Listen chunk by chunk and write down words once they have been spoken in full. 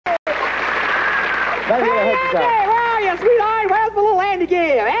Thank you. Hey, Andy, where are you, sweetheart? Where's the little Andy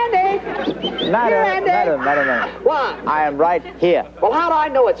Gibb? Andy! Madam. What? I am right here. Well, how do I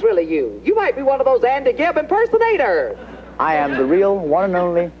know it's really you? You might be one of those Andy Gibb impersonators. I am the real, one and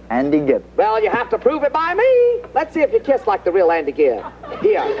only Andy Gibb. Well, you have to prove it by me. Let's see if you kiss like the real Andy Gibb.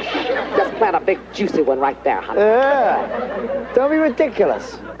 Here, just plant a big, juicy one right there, honey. Don't be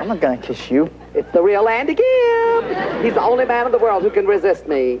ridiculous. I'm not going to kiss you. It's the real Andy Gibb. He's the only man in the world who can resist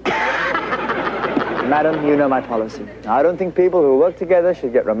me. Madam, you know my policy. I don't think people who work together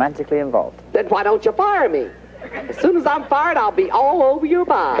should get romantically involved. Then why don't you fire me? As soon as I'm fired, I'll be all over your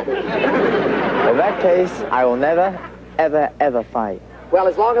body. In that case, I will never, ever fight. Well,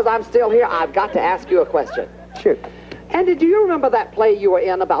 as long as I'm still here, I've got to ask you a question. Shoot. Andy, do you remember that play you were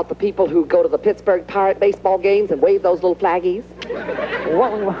in about the people who go to the Pittsburgh Pirate baseball games and wave those little flaggies?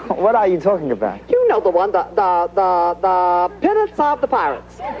 What are you talking about? You know the one, the Pirates of the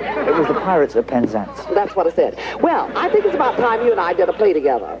Pirates. It was the Pirates of Penzance. That's what I said. Well, I think it's about time you and I did a play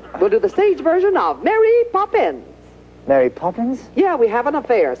together. We'll do the stage version of Mary Poppins. Mary Poppins? Yeah, we have an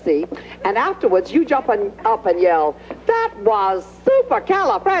affair, see? And afterwards, you jump up and yell, "That was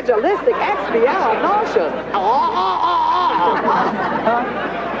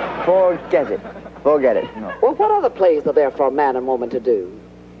supercalifragilisticexpialidocious." Forget it. No. Well, what other plays are there for a man and woman to do?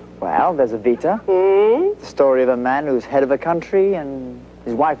 Well, there's Evita. Hmm? The story of a man who's head of a country and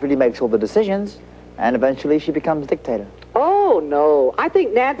his wife really makes all the decisions. And eventually she becomes dictator. Oh, no. I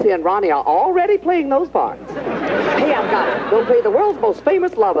think Nancy and Ronnie are already playing those parts. Hey, I've got it. We'll play the world's most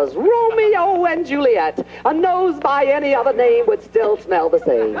famous lovers, Romeo and Juliet. A nose by any other name would still smell the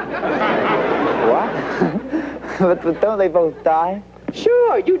same. What? but don't they both die?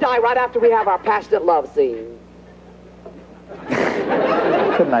 Sure, you die right after we have our passionate love scene.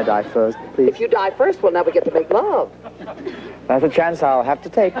 Couldn't I die first, please? If you die first, we'll never get to make love. That's a chance I'll have to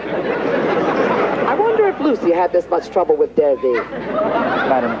take. I wonder if Lucy had this much trouble with Desi.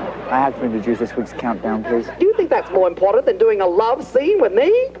 Madam, I have to introduce this week's countdown, please. Do you think that's more important than doing a love scene with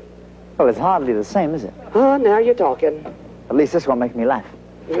me? Well, it's hardly the same, is it? Oh, now you're talking. At least this won't make me laugh.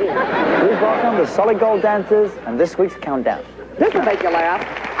 Please welcome the Solid Gold Dancers and this week's countdown. This will make you laugh.